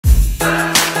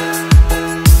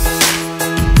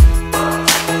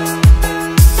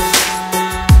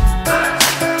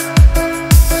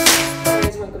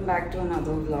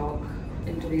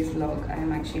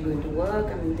I'm actually going to work.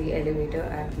 I'm in the elevator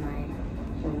at my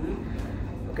home.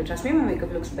 Okay, trust me, my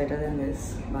makeup looks better than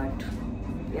this, but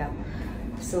yeah.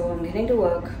 So I'm getting to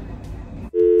work.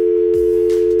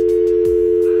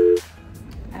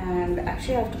 And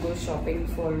actually I have to go shopping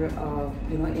for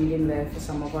Indian wear for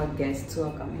some of our guests who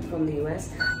are coming from the US.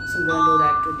 So I'm going to do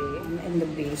that today. I'm in the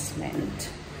basement.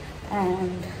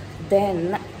 And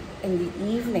then in the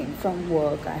evening from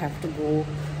work I have to go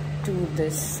to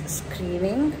this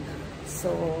screening.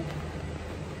 So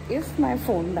if my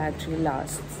phone battery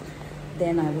lasts,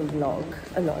 then I will vlog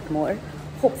a lot more.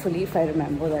 Hopefully, if I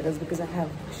remember. That is because I have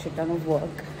a shit ton of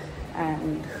work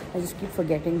and I just keep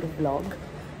forgetting to vlog.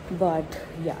 But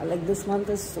yeah, like this month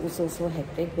is so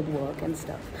hectic with work and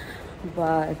stuff.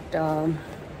 But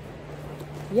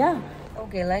yeah.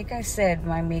 Okay, like I said,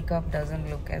 my makeup doesn't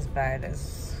look as bad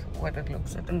as what it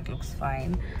looks. I think it looks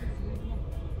fine.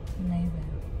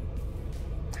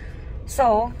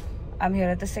 So I'm here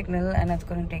at the signal and it's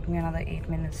going to take me another 8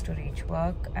 minutes to reach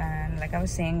work. And like I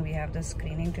was saying, we have the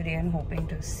screening today and hoping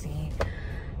to see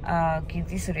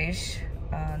Keerthy, Suresh.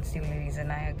 That's the only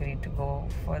reason I agreed to go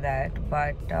for that.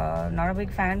 But not a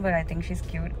big fan, but I think she's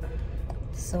cute.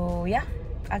 So yeah,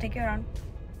 I'll take you around.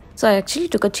 So I actually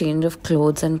took a change of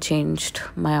clothes and changed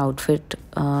my outfit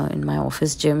in my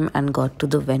office gym and got to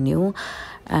the venue.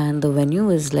 And the venue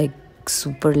is like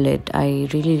super lit. I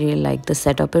really like the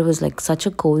setup. It was like such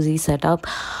a cozy setup.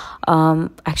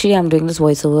 Actually I'm doing this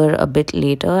voiceover a bit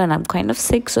later and I'm kind of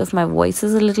sick, so if my voice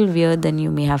is a little weird then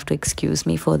you may have to excuse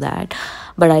me for that,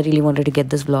 but I really wanted to get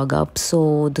this vlog up.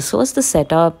 So this was the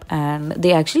setup, and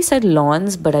they actually said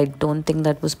lawns, but I don't think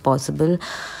that was possible.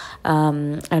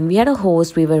 And we had a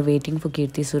host. We were waiting for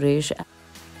Keerthy, Suresh.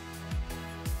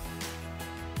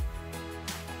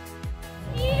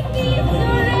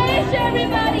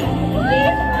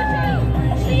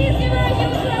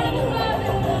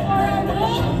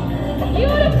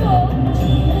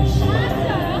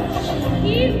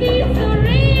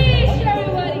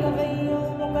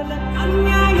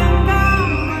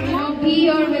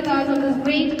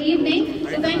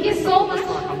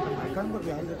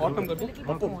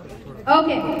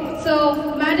 Okay,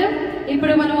 so madam,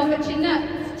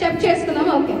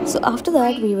 so after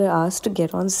that we were asked to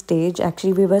get on stage.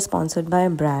 Actually we were sponsored by a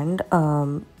brand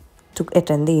to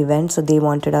attend the event, so they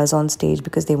wanted us on stage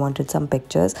because they wanted some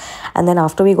pictures. And then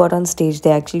after we got on stage,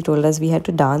 they actually told us we had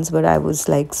to dance, but I was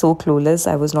like so clueless.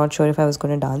 I was not sure if I was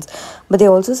going to dance, but they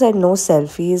also said no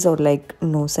selfies, or like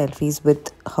no selfies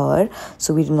with her,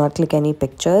 so we did not click any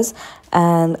pictures.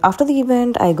 And after the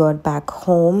event I got back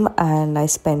home and I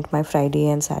spent my Friday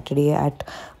and Saturday at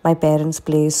my parents'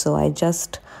 place. So I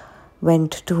just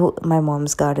went to my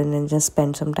mom's garden and just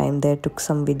spent some time there, took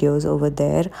some videos over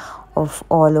there of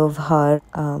all of her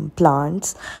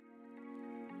plants.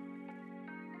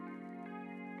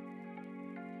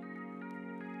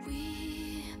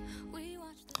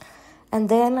 And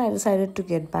then I decided to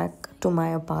get back to my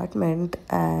apartment,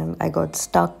 and I got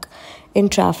stuck in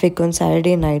traffic on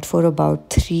Saturday night for about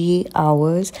 3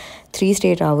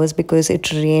 straight hours, because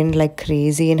it rained like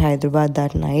crazy in Hyderabad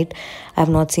that night. I have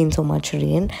not seen so much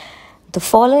rain. The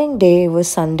following day was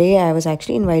Sunday. I was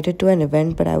actually invited to an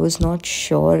event, but I was not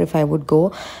sure if I would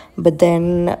go. But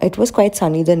then it was quite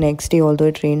sunny the next day, although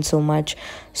it rained so much.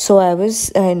 So I was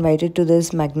invited to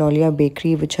this Magnolia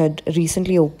Bakery, which had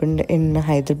recently opened in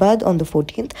Hyderabad on the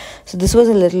 14th. So this was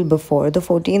a little before. The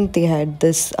 14th, they had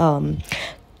this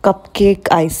cupcake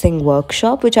icing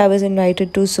workshop, which I was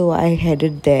invited to. So I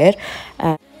headed there.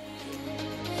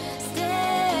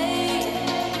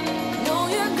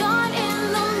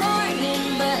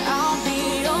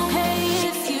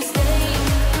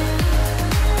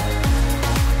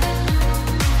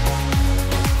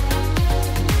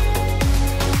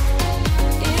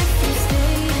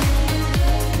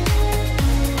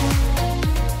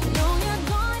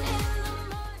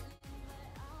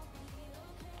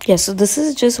 Yeah, so this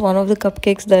is just one of the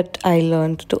cupcakes that I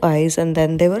learned to ice, and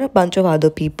then there were a bunch of other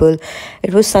people.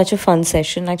 It was such a fun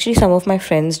session. Actually, some of my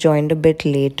friends joined a bit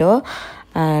later,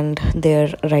 and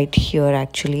they're right here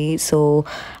actually. So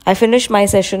I finished my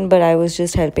session, but I was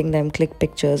just helping them click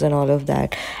pictures and all of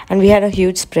that. And we had a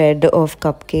huge spread of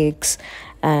cupcakes,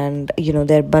 and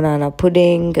their banana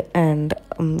pudding and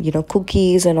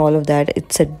cookies and all of that.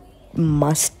 It's a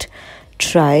must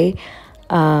try.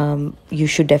 You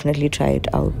should definitely try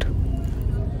it out.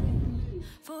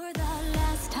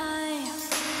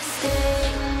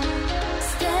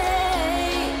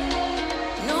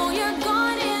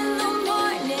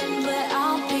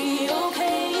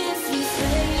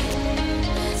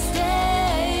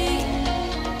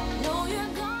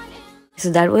 So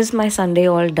that was my Sunday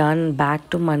all done. Back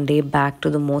to Monday, back to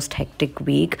the most hectic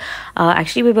week.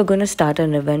 Actually, we were going to start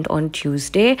an event on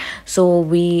Tuesday. So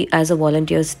we, as a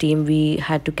volunteers team, we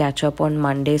had to catch up on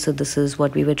Monday. So this is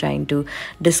what we were trying to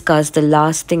discuss, the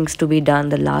last things to be done,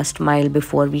 the last mile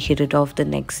before we hit it off the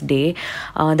next day.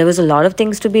 There was a lot of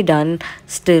things to be done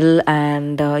still,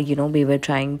 and we were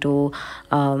trying to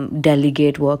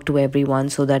delegate work to everyone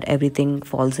so that everything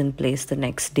falls in place the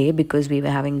next day, because we were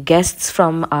having guests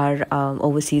from our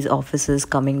overseas offices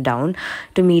coming down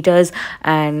to meet us,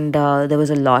 and there was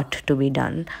a lot to be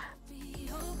done.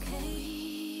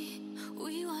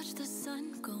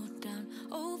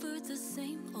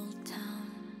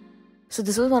 So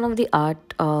this was one of the art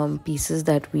pieces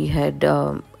that we had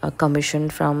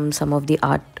commissioned from some of the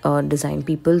art design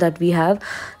people that we have.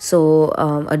 So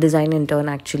a design intern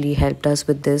actually helped us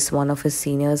with this. One of his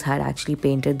seniors had actually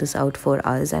painted this out for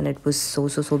us, and it was so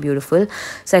beautiful.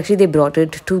 So actually they brought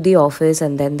it to the office,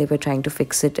 and then they were trying to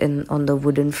fix it on the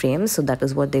wooden frames. So that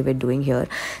is what they were doing here.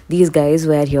 These guys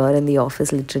were here in the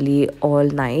office literally all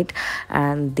night,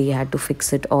 and they had to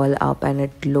fix it all up, and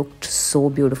it looked so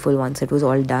beautiful once it was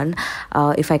all done.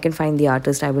 If I can find the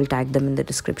artist, I will tag them in the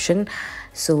description.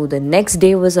 So the next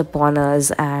day was upon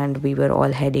us, and we were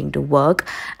all heading to work,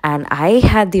 and I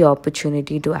had the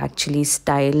opportunity to actually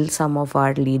style some of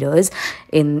our leaders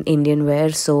in Indian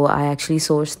wear. So I actually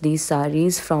sourced these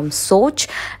saris from Soch,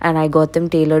 and I got them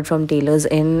tailored from tailors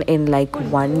in like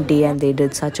one day, and they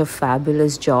did such a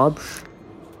fabulous job.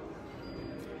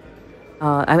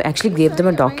 I actually gave them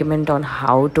a document on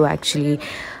how to actually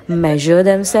measure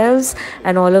themselves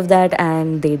and all of that,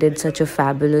 and they did such a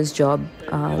fabulous job.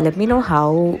 Let me know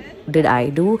how did I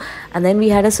do. And then we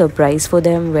had a surprise for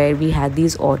them where we had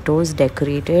these autos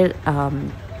decorated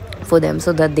for them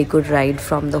so that they could ride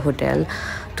from the hotel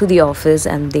to the office,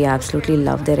 and they absolutely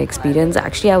loved their experience.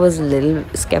 Actually, I was a little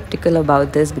skeptical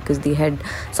about this because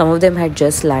some of them had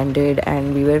just landed,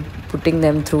 and we were putting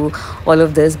them through all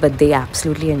of this, but they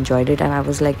absolutely enjoyed it, and I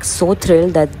was like so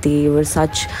thrilled that they were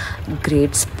such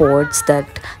great sports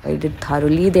that I did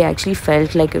thoroughly. They actually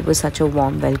felt like it was such a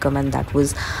warm welcome, and that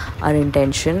was our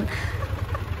intention.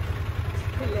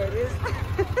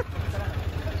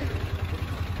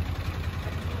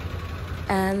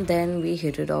 And then we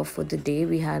hit it off for the day.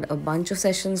 We had a bunch of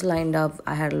sessions lined up.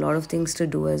 I had a lot of things to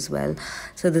do as well.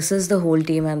 So this is the whole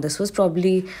team, and this was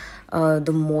probably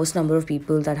the most number of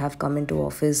people that have come into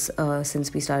office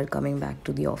since we started coming back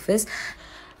to the office.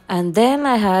 And then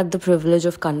I had the privilege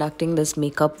of conducting this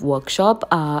makeup workshop.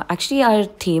 Actually, our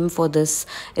theme for this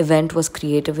event was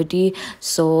creativity.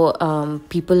 So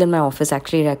people in my office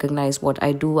actually recognize what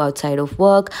I do outside of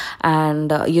work.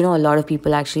 And, a lot of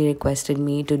people actually requested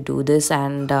me to do this.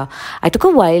 And I took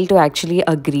a while to actually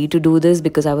agree to do this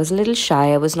because I was a little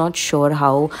shy. I was not sure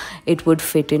how it would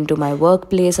fit into my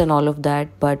workplace and all of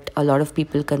that. But a lot of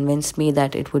people convinced me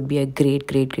that it would be a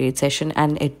great session.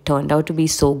 And it turned out to be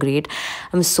so great.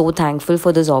 I'm so thankful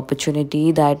for this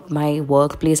opportunity that my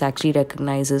workplace actually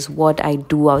recognizes what I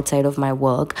do outside of my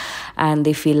work, and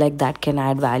they feel like that can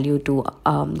add value to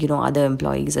other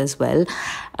employees as well.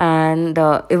 And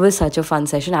it was such a fun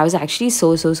session. I was actually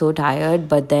so tired,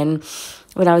 but then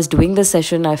when I was doing this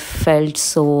session, I felt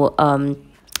so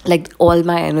like all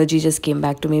my energy just came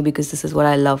back to me because this is what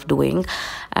I love doing.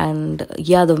 And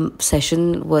yeah, the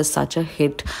session was such a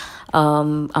hit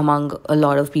among a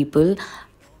lot of people.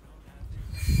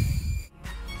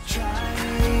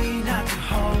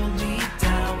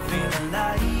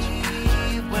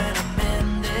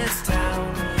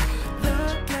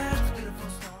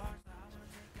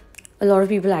 A lot of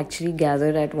people actually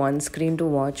gathered at one screen to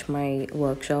watch my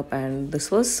workshop, and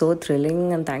this was so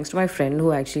thrilling. And thanks to my friend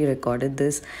who actually recorded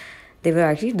this, they were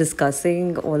actually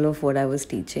discussing all of what I was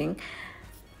teaching.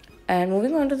 And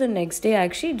moving on to the next day, I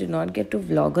actually did not get to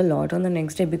vlog a lot on the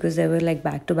next day because there were like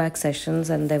back-to-back sessions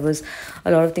and there was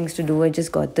a lot of things to do. I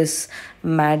just got this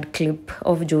mad clip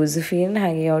of Josephine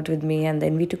hanging out with me, and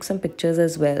then we took some pictures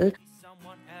as well.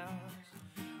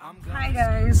 Hi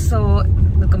guys, so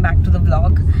welcome back to the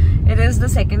vlog. It is the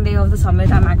second day of the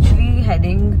summit. I'm actually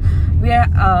heading,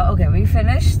 we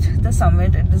finished the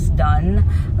summit. It is done,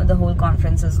 the whole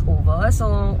conference is over.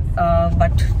 So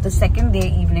but the second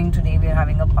day evening today we are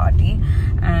having a party,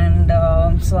 and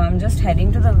so I'm just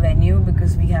heading to the venue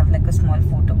because we have like a small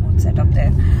photo booth set up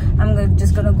there. I'm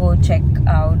just gonna go check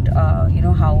out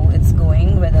how it's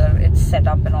going, whether it's set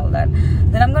up and all that.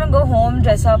 Then I'm gonna go home,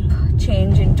 dress up,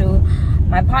 change into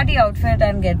my party outfit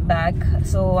and get back.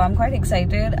 So I'm quite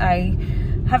excited. I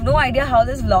have no idea how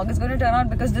this vlog is going to turn out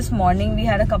because this morning we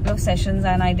had a couple of sessions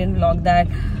and I didn't vlog that,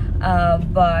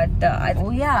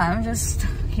 I'm just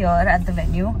here at the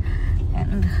venue,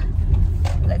 and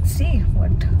let's see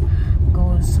what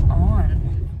goes on.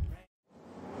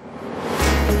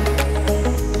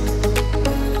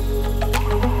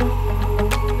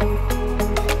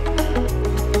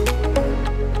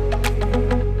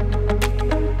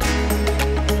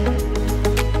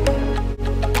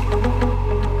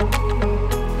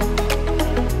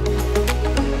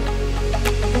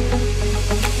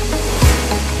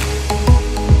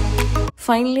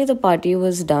 Finally, the party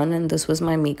was done and this was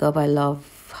my makeup. I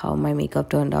love how my makeup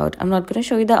turned out. I'm not going to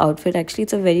show you the outfit. Actually,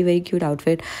 it's a very, very cute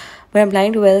outfit. But I'm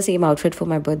planning to wear the same outfit for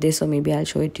my birthday, so maybe I'll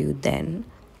show it to you then.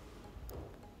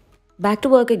 Back to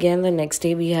work again the next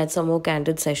day. We had some more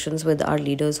candid sessions with our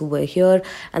leaders who were here,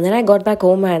 and then I got back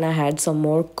home and I had some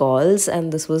more calls,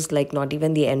 and this was like not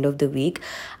even the end of the week.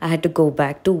 I had to go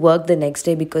back to work the next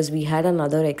day because we had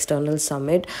another external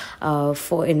summit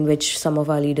in which some of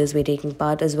our leaders were taking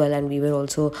part as well, and we were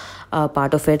also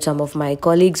part of it. Some of my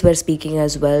colleagues were speaking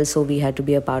as well, so we had to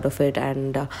be a part of it.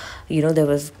 And there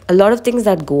was a lot of things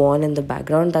that go on in the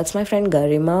background. That's my friend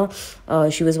Garima.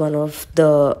 She was one of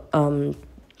the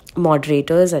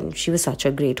moderators and she was such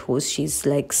a great host. She's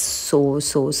like so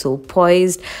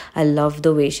poised. I love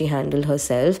the way she handled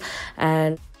herself.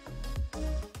 And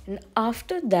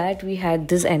after that we had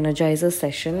this energizer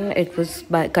session. It was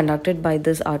conducted by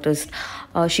this artist.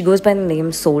 She goes by the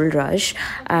name Soul Rush,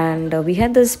 and we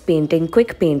had this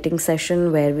quick painting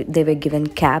session where they were given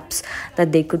caps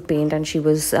that they could paint, and she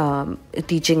was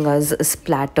teaching us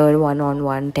splatter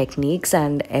one-on-one techniques,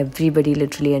 and everybody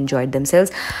literally enjoyed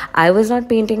themselves. I was not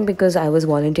painting because I was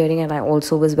volunteering, and I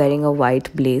also was wearing a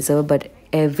white blazer, but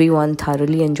everyone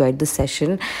thoroughly enjoyed the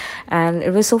session and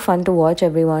it was so fun to watch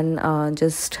everyone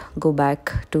just go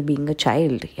back to being a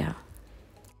child. Yeah,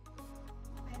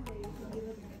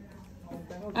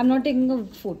 I'm not taking a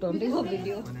photo, I'm taking a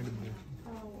video.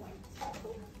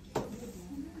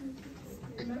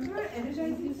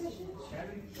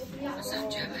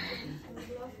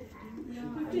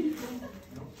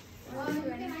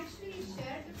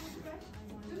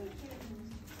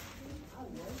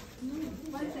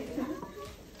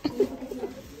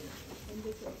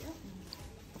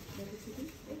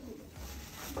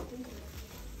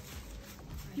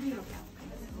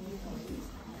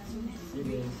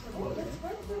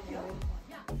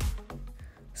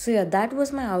 So yeah, that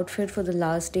was my outfit for the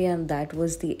last day, and that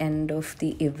was the end of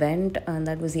the event, and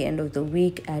that was the end of the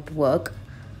week at work.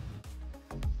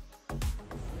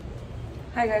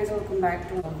 Hi guys, welcome back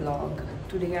to our vlog.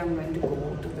 Today I'm going to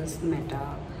go to this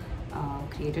Meta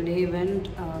Creator Day event,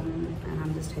 and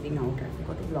I'm just heading out. I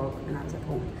forgot to vlog when I was at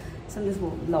home, so I'm just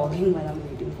vlogging while I'm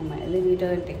waiting for my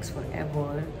elevator. It takes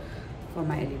forever for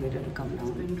my elevator to come down.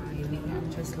 It's been raining,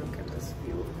 and just look at this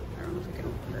view. I don't know if I can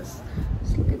open this.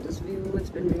 Just look at this view. It's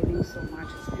been raining so much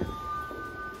here.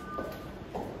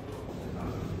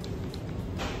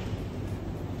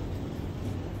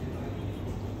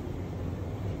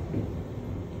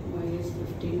 Why is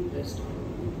 15 pressed?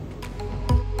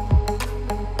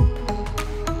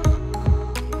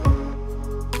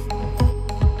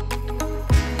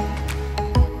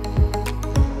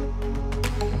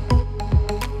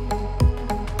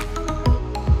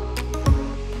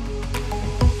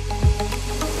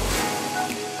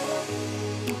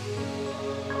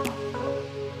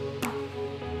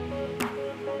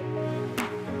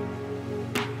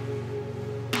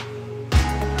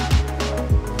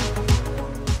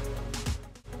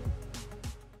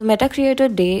 Meta Creator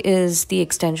Day is the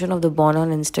extension of the Born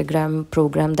on Instagram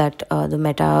program that the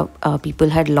Meta people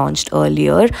had launched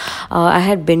earlier. I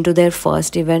had been to their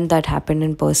first event that happened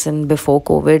in person before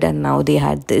COVID, and now they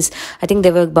had this. I think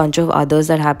there were a bunch of others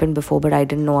that happened before, but I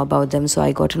didn't know about them, so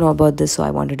I got to know about this, so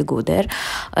I wanted to go there.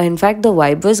 In fact, the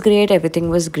vibe was great. Everything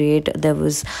was great. There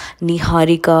was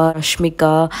Niharika,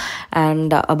 Rashmika,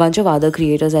 and a bunch of other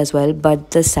creators as well.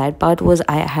 But the sad part was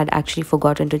I had actually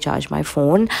forgotten to charge my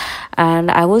phone,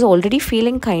 and I was already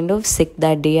feeling kind of sick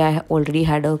that day. I already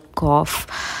had a cough,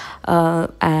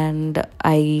 and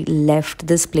I left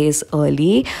this place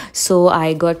early, so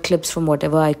I got clips from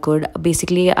whatever I could.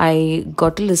 Basically, I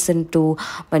got to listen to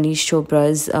Manish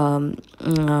Chopra's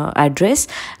address,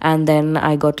 and then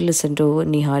I got to listen to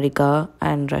Niharika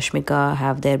and Rashmika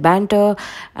have their banter,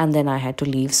 and then I had to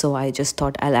leave, so I just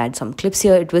thought I'll add some clips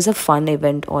here. It was a fun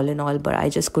event all in all, but I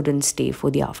just couldn't stay for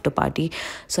the after party,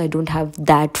 so I don't have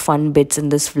that fun bits in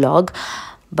this vlog.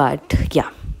 But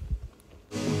yeah.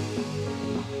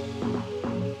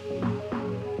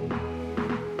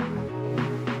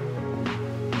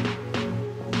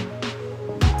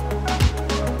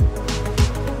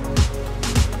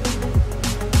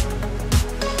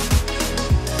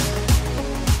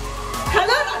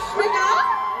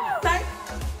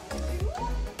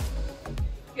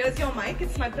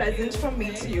 my present from me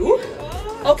to you.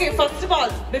 Okay, first of all,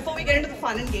 before we get into the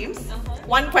fun and games,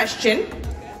 one question.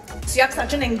 So you have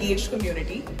such an engaged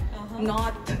community.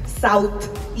 North, south,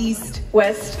 east,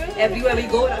 west, everywhere we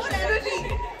go,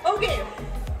 Rashmika. Okay,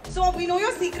 so we know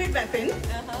your secret weapon.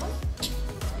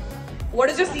 What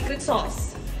is your secret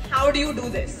sauce? How do you do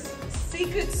this?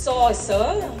 Secret sauce,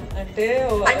 అంటే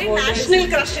national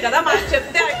crush కదా మాకు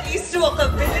చెప్తే at least ఒక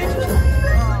village.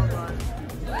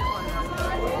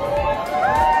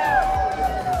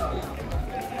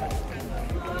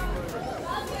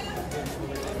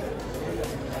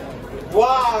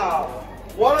 Wow!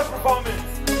 What a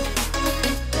performance!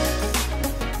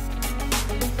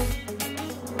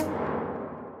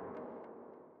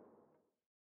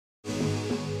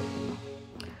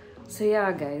 So yeah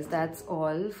guys, that's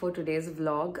all for today's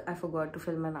vlog. I forgot to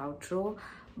film an outro,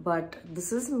 but this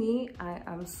is me. I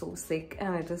am so sick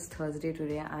and it is Thursday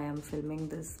today. I am filming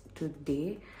this today.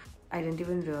 I didn't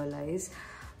even realize,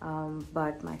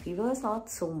 but my fever is not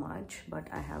so much, but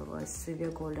I have a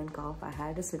severe cold and cough. I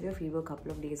had a severe fever a couple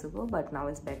of days ago, but now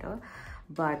it's better.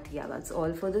 But yeah, that's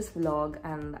all for this vlog,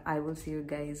 and I will see you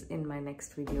guys in my next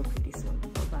video pretty soon.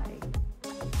 Bye bye.